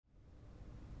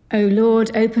O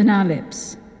Lord, open our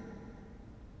lips,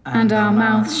 and our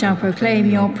mouth shall proclaim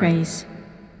your praise.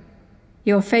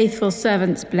 Your faithful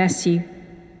servants bless you.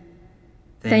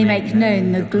 They make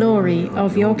known the glory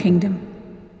of your kingdom.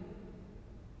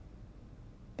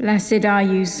 Blessed are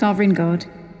you, sovereign God,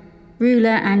 ruler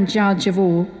and judge of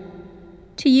all.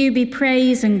 To you be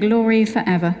praise and glory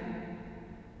forever.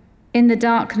 In the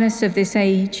darkness of this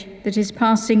age that is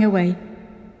passing away,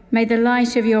 may the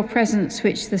light of your presence,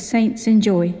 which the saints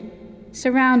enjoy,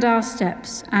 surround our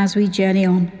steps as we journey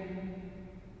on.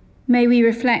 May we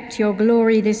reflect your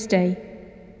glory this day,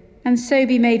 and so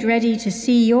be made ready to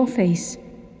see your face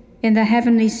in the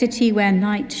heavenly city where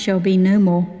night shall be no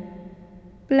more.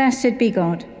 Blessed be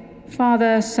God,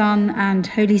 Father, Son, and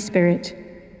Holy Spirit.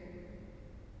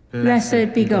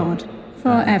 Blessed be God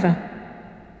forever.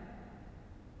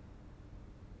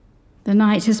 The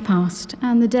night has passed,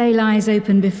 and the day lies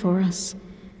open before us.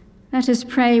 Let us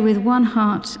pray with one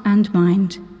heart and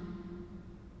mind.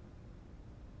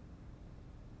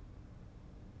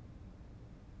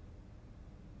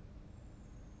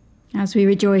 As we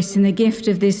rejoice in the gift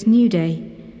of this new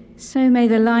day, so may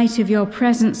the light of your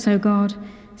presence, O God,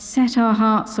 set our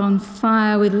hearts on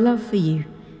fire with love for you,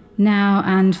 now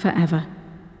and forever.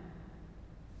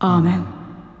 Amen.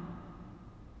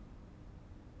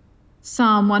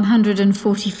 Psalm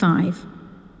 145.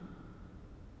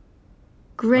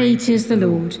 Great is the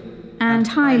Lord, and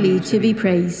highly to be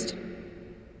praised.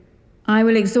 I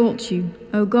will exalt you,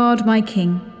 O God my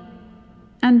King,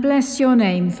 and bless your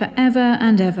name for ever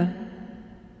and ever.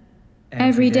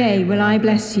 Every day will I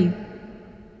bless you,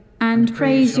 and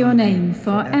praise your name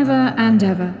for ever and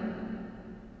ever.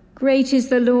 Great is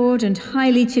the Lord, and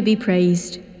highly to be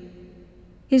praised.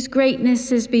 His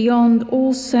greatness is beyond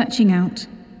all searching out.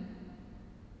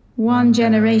 One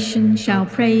generation shall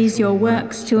praise your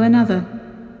works to another,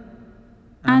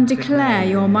 and declare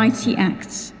your mighty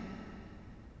acts.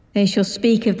 They shall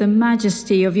speak of the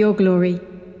majesty of your glory,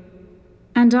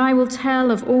 and I will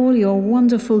tell of all your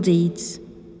wonderful deeds.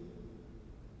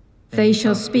 They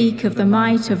shall speak of the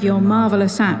might of your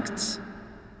marvelous acts,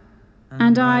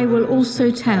 and I will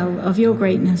also tell of your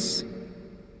greatness.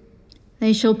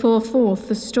 They shall pour forth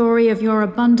the story of your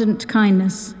abundant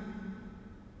kindness,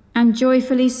 and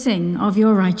joyfully sing of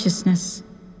your righteousness.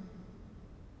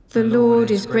 The Lord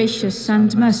is gracious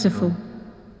and merciful,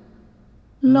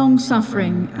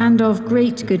 long-suffering and of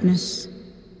great goodness.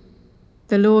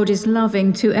 The Lord is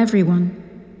loving to everyone,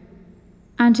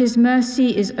 and his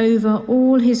mercy is over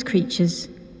all his creatures.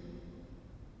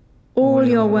 All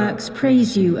your works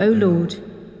praise you, O Lord,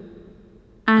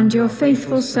 and your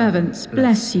faithful servants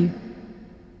bless you.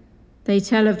 They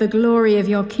tell of the glory of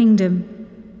your kingdom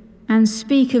and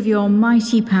speak of your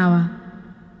mighty power,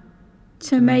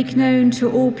 to make known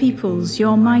to all peoples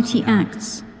your mighty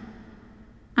acts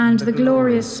and the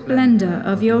glorious splendor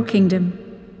of your kingdom.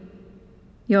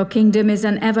 Your kingdom is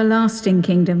an everlasting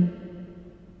kingdom.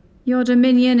 Your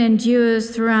dominion endures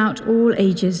throughout all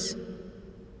ages.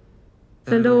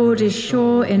 The Lord is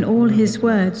sure in all his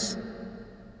words,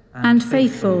 and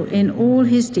faithful in all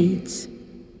his deeds.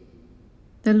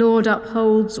 The Lord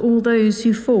upholds all those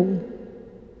who fall,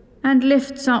 and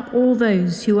lifts up all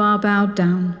those who are bowed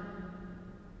down.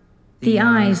 The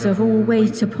eyes of all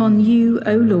wait upon you,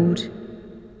 O Lord,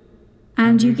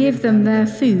 and you give them their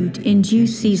food in due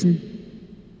season.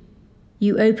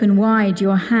 You open wide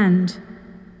your hand,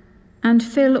 and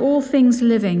fill all things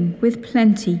living with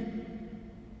plenty.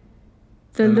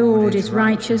 The Lord is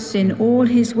righteous in all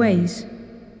his ways,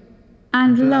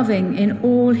 and loving in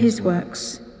all his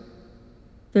works.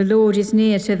 The Lord is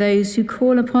near to those who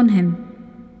call upon him,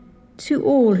 to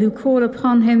all who call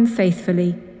upon him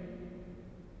faithfully.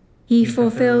 He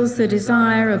fulfills the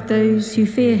desire of those who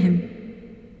fear him.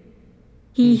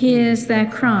 He hears their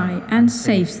cry and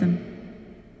saves them.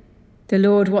 The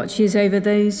Lord watches over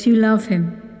those who love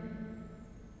him,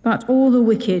 but all the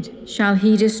wicked shall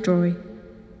he destroy.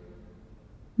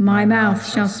 My mouth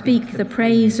shall speak the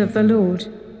praise of the Lord,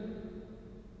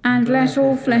 and let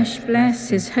all flesh bless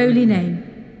his holy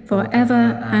name for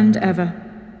ever and ever.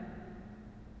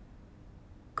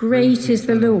 Great is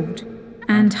the Lord,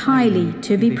 and highly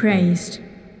to be praised.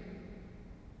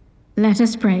 Let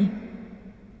us pray.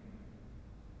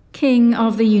 King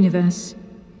of the universe,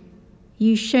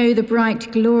 you show the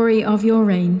bright glory of your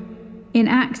reign in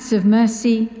acts of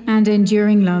mercy and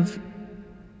enduring love.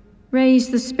 Raise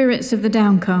the spirits of the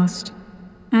downcast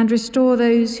and restore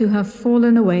those who have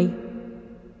fallen away,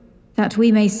 that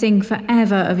we may sing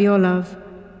forever of your love,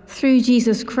 through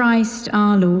Jesus Christ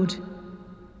our Lord.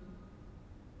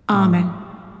 Amen.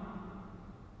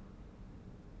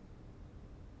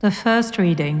 The first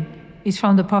reading is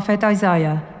from the prophet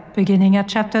Isaiah, beginning at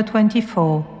chapter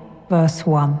 24, verse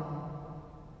 1.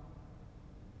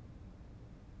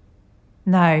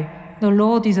 Now, the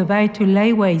Lord is about to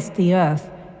lay waste the earth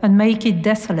and make it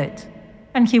desolate,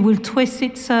 and he will twist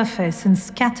its surface and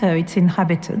scatter its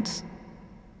inhabitants.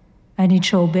 And it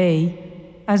shall be,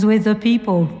 as with the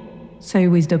people, so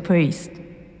with the priest,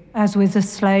 as with the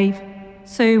slave,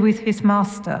 so with his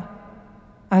master,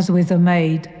 as with the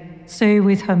maid, so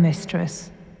with her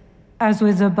mistress, as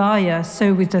with the buyer,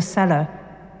 so with the seller,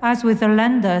 as with the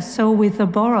lender, so with the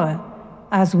borrower,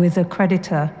 as with the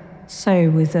creditor, so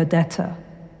with the debtor.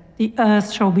 The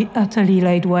earth shall be utterly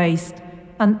laid waste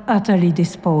and utterly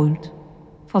despoiled,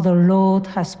 for the Lord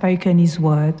has spoken his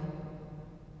word.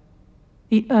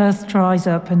 The earth dries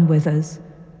up and withers,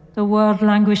 the world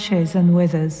languishes and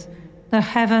withers, the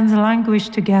heavens languish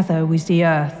together with the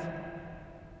earth.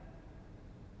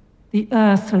 The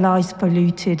earth lies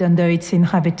polluted under its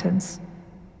inhabitants,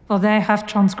 for they have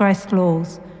transgressed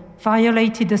laws,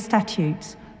 violated the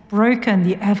statutes, broken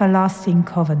the everlasting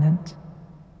covenant.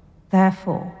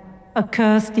 Therefore, a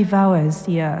curse devours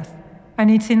the earth,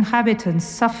 and its inhabitants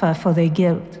suffer for their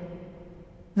guilt.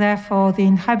 Therefore, the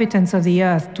inhabitants of the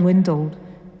earth dwindled,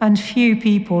 and few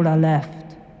people are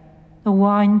left. The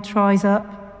wine dries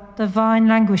up, the vine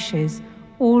languishes,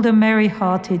 all the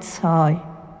merry-hearted sigh.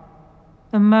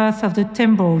 The mirth of the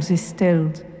timbrels is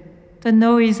stilled, the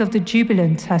noise of the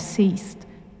jubilant has ceased,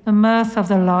 the mirth of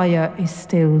the lyre is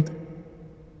stilled.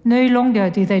 No longer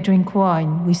do they drink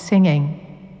wine with singing.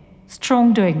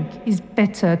 Strong drink is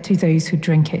bitter to those who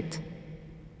drink it.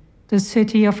 The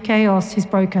city of chaos is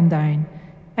broken down.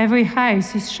 Every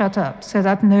house is shut up so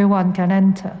that no one can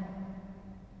enter.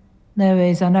 There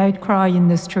is an outcry in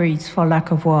the streets for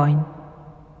lack of wine.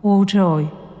 All joy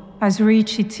has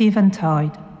reached its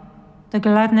eventide. The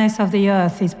gladness of the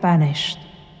earth is banished.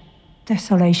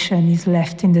 Desolation is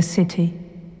left in the city.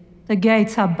 The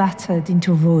gates are battered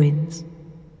into ruins.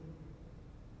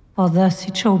 For thus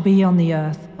it shall be on the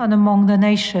earth and among the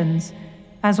nations,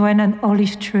 as when an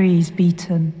olive tree is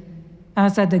beaten,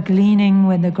 as at the gleaning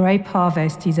when the grape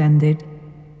harvest is ended.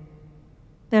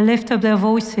 They lift up their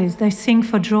voices, they sing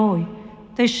for joy,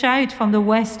 they shout from the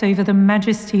west over the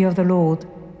majesty of the Lord.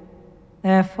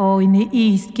 Therefore in the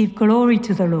east give glory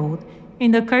to the Lord,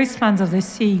 in the coastlands of the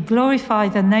sea glorify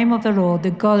the name of the Lord,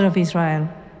 the God of Israel.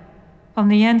 From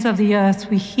the ends of the earth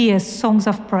we hear songs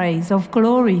of praise, of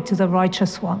glory to the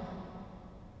righteous one.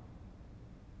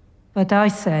 But I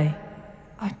say,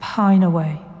 I pine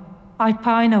away,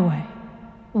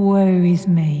 woe is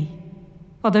me.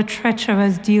 For the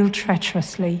treacherous deal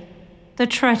treacherously, the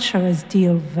treacherous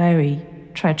deal very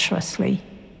treacherously.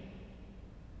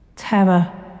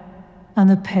 Terror and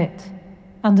the pit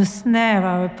and the snare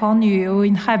are upon you, O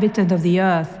inhabitant of the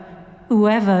earth.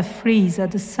 Whoever flees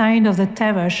at the sound of the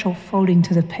terror shall fall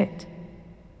into the pit,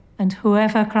 and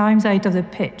whoever climbs out of the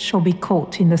pit shall be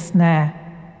caught in the snare.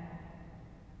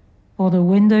 For the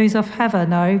windows of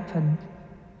heaven are opened,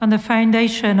 and the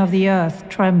foundation of the earth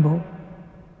tremble.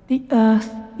 The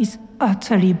earth is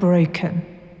utterly broken.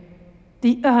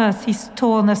 The earth is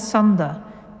torn asunder.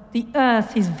 The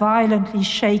earth is violently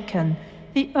shaken.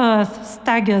 The earth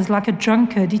staggers like a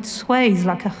drunkard. It sways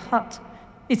like a hut.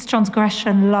 Its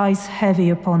transgression lies heavy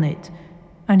upon it,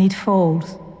 and it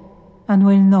falls, and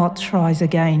will not rise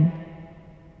again.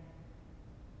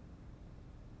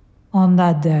 On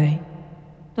that day,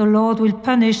 the Lord will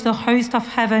punish the host of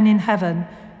heaven in heaven,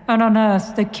 and on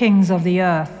earth the kings of the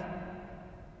earth.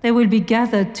 They will be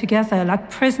gathered together like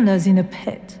prisoners in a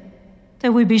pit. They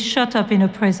will be shut up in a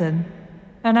prison,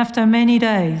 and after many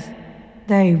days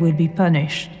they will be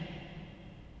punished.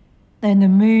 Then the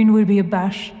moon will be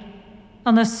abashed,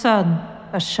 and the sun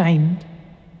ashamed.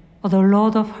 For the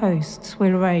Lord of hosts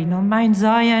will reign on Mount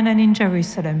Zion and in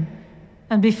Jerusalem,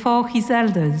 and before his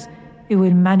elders he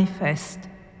will manifest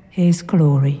his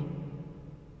glory.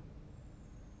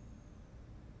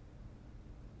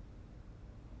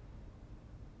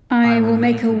 I will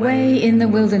make a way in the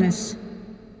wilderness,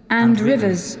 and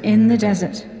rivers in the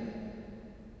desert.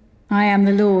 I am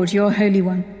the Lord, your Holy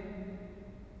One,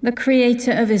 the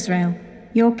Creator of Israel,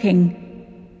 your King.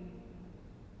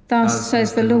 Thus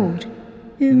says the Lord,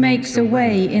 who makes a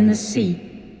way in the sea,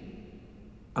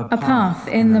 a path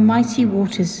in the mighty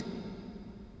waters.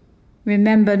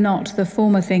 Remember not the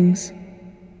former things,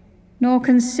 nor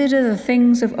consider the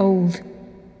things of old.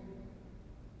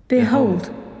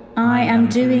 Behold, I am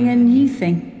doing a new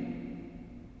thing.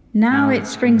 Now it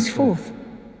springs forth.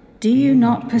 Do you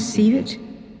not perceive it?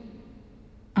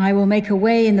 I will make a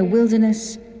way in the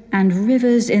wilderness and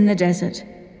rivers in the desert,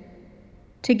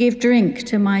 to give drink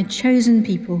to my chosen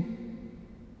people.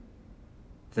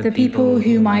 the people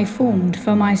whom I formed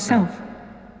for myself,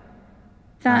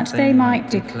 that they might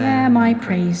declare my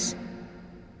praise.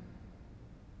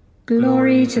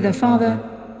 Glory to the Father,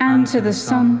 and to the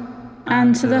Son,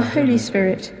 and to the Holy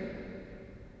Spirit,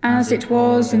 as it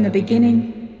was in the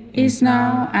beginning, is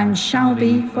now, and shall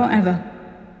be forever.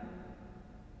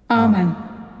 Amen.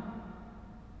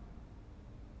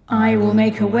 I will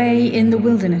make a way in the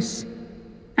wilderness,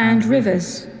 and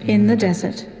rivers in the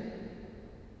desert.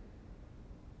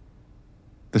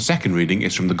 The second reading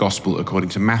is from the Gospel according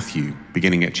to Matthew,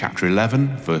 beginning at chapter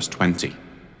 11, verse 20.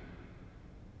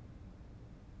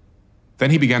 Then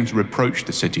he began to reproach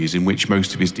the cities in which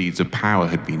most of his deeds of power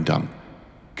had been done,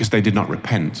 because they did not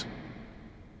repent.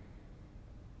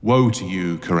 Woe to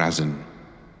you, Chorazin!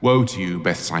 Woe to you,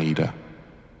 Bethsaida!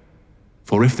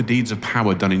 For if the deeds of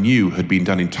power done in you had been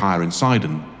done in Tyre and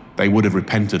Sidon, they would have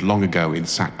repented long ago in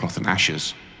sackcloth and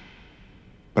ashes.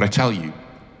 But I tell you,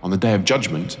 on the day of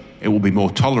judgment, it will be more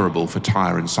tolerable for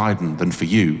Tyre and Sidon than for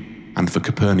you and for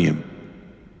Capernaum.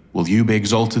 Will you be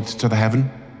exalted to the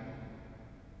heaven?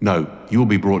 No, you will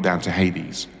be brought down to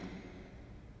Hades.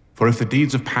 For if the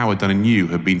deeds of power done in you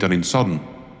had been done in Sodom,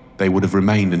 they would have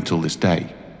remained until this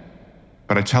day.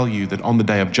 But I tell you that on the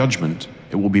day of judgment,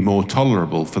 it will be more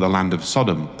tolerable for the land of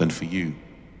Sodom than for you.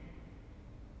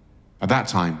 At that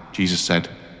time, Jesus said,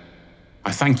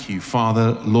 I thank you,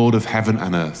 Father, Lord of heaven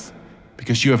and earth,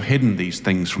 because you have hidden these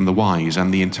things from the wise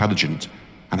and the intelligent,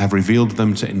 and have revealed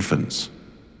them to infants.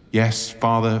 Yes,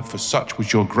 Father, for such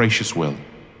was your gracious will.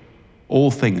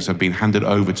 All things have been handed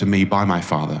over to me by my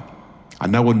Father,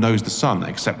 and no one knows the Son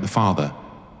except the Father,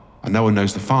 and no one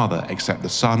knows the Father except the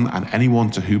Son and anyone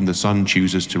to whom the Son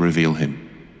chooses to reveal him.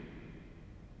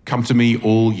 Come to me,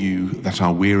 all you that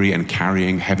are weary and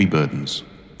carrying heavy burdens,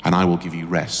 and I will give you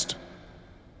rest.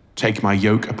 Take my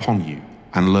yoke upon you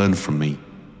and learn from me,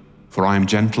 for I am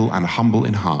gentle and humble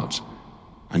in heart,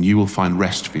 and you will find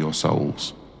rest for your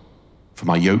souls. For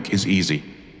my yoke is easy,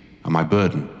 and my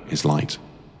burden is light.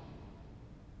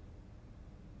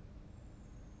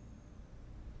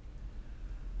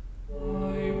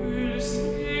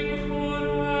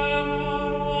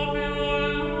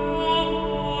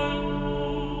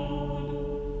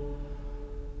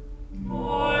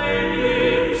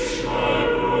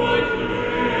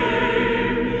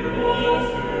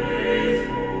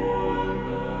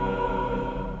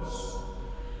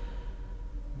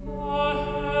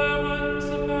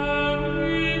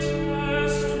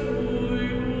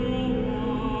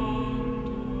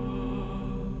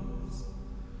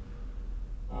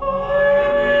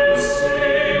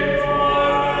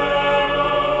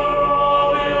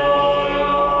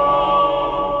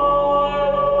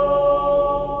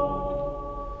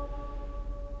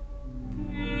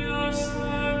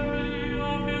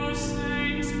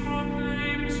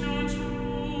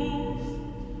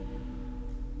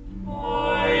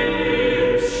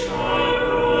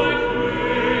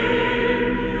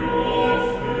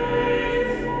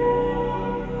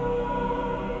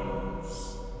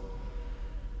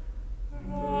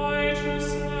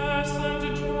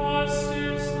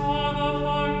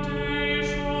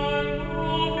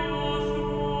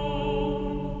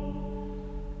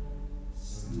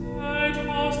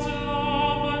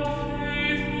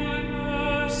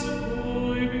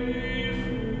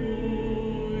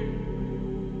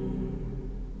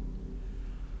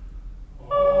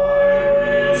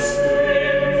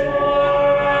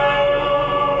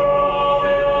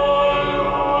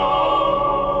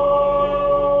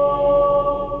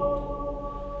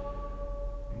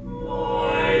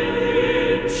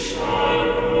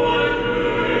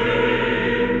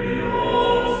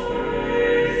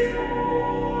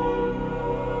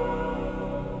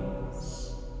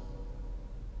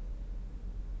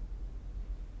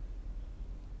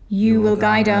 You will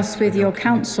guide us with your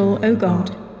counsel, O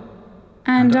God,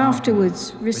 and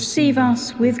afterwards receive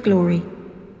us with glory.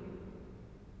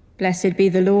 Blessed be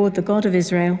the Lord, the God of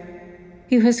Israel,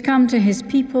 who has come to his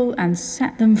people and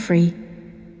set them free.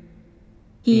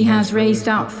 He has raised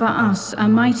up for us a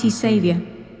mighty Saviour,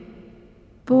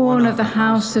 born of the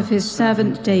house of his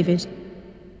servant David.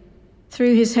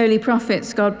 Through his holy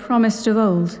prophets God promised of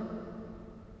old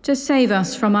to save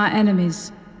us from our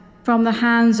enemies, from the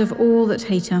hands of all that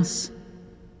hate us,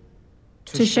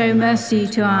 to show mercy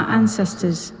to our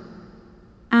ancestors,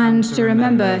 and to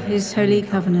remember his holy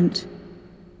covenant.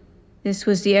 This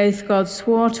was the oath God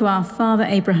swore to our father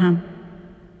Abraham,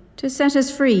 to set us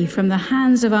free from the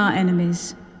hands of our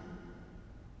enemies,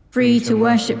 free to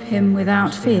worship him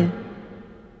without fear,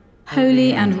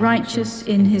 holy and righteous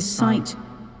in his sight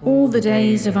all the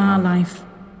days of our life.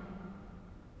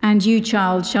 And you,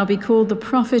 child, shall be called the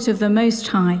prophet of the Most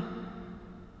High,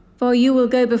 For you will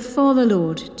go before the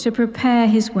Lord to prepare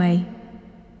his way,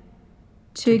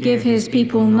 to give his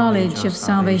people knowledge of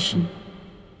salvation,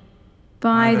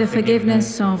 by the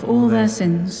forgiveness of all their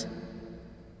sins.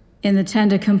 In the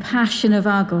tender compassion of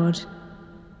our God,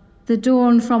 the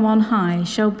dawn from on high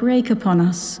shall break upon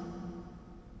us,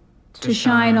 to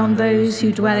shine on those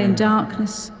who dwell in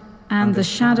darkness and the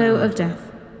shadow of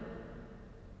death,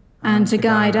 and to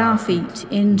guide our feet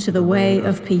into the way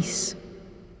of peace.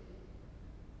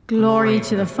 Glory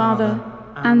to the Father,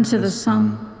 and to the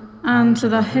Son, and to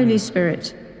the Holy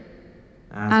Spirit,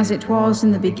 as it was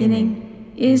in the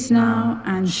beginning, is now,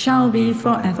 and shall be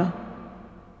forever.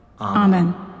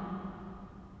 Amen.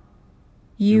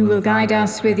 You will guide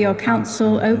us with your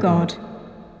counsel, O God,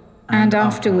 and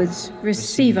afterwards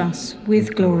receive us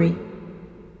with glory.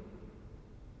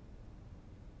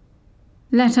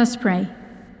 Let us pray.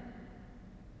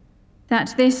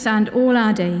 That this and all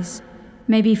our days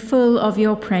may be full of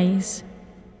your praise,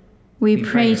 we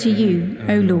pray to you,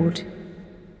 O Lord,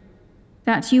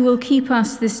 that you will keep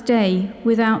us this day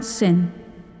without sin.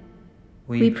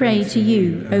 We pray to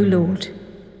you, O Lord,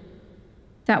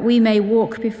 that we may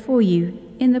walk before you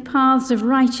in the paths of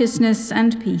righteousness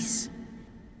and peace.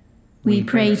 We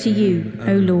pray to you,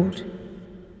 O Lord,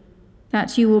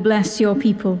 that you will bless your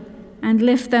people and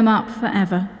lift them up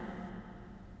forever.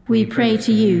 We pray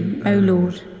to you, O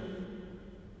Lord,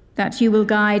 that you will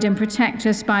guide and protect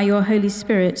us by your Holy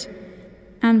Spirit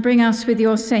and bring us with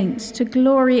your saints to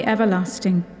glory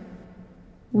everlasting.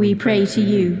 We pray to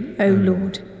you, O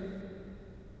Lord.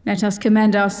 Let us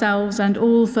commend ourselves and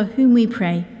all for whom we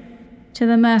pray to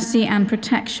the mercy and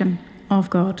protection of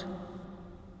God.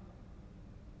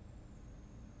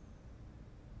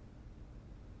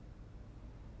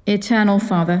 Eternal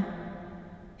Father,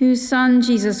 whose Son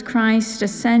Jesus Christ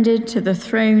ascended to the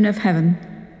throne of heaven,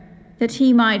 that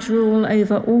he might rule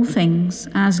over all things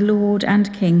as Lord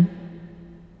and King,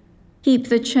 keep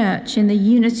the Church in the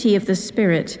unity of the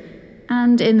Spirit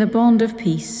and in the bond of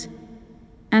peace,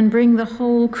 and bring the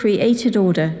whole created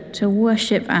order to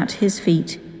worship at his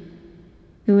feet,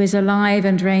 who is alive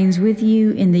and reigns with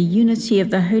you in the unity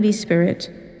of the Holy Spirit,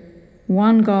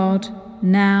 one God,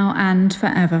 now and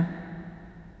forever.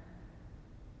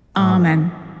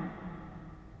 Amen.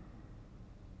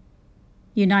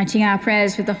 Uniting our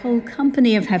prayers with the whole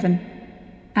company of heaven,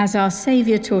 as our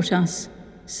Saviour taught us,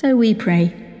 so we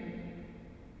pray.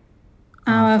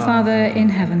 Our Father in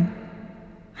heaven,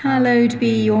 hallowed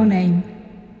be your name.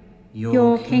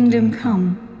 Your kingdom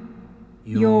come,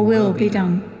 your will be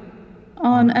done,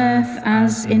 on earth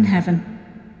as in heaven.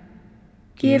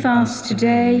 Give us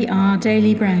today our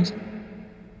daily bread.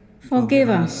 Forgive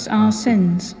us our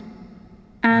sins,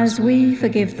 as we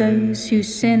forgive those who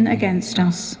sin against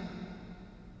us.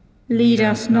 Lead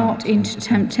us not into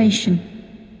temptation,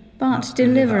 but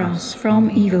deliver us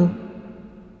from evil.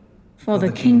 For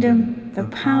the kingdom, the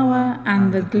power,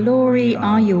 and the glory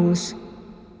are yours,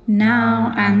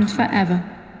 now and forever.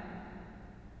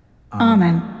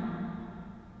 Amen.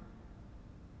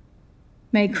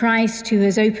 May Christ, who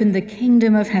has opened the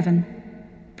kingdom of heaven,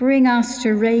 bring us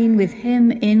to reign with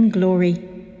him in glory.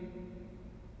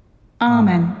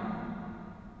 Amen.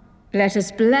 Let us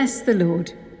bless the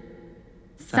Lord.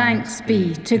 Thanks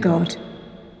be to God.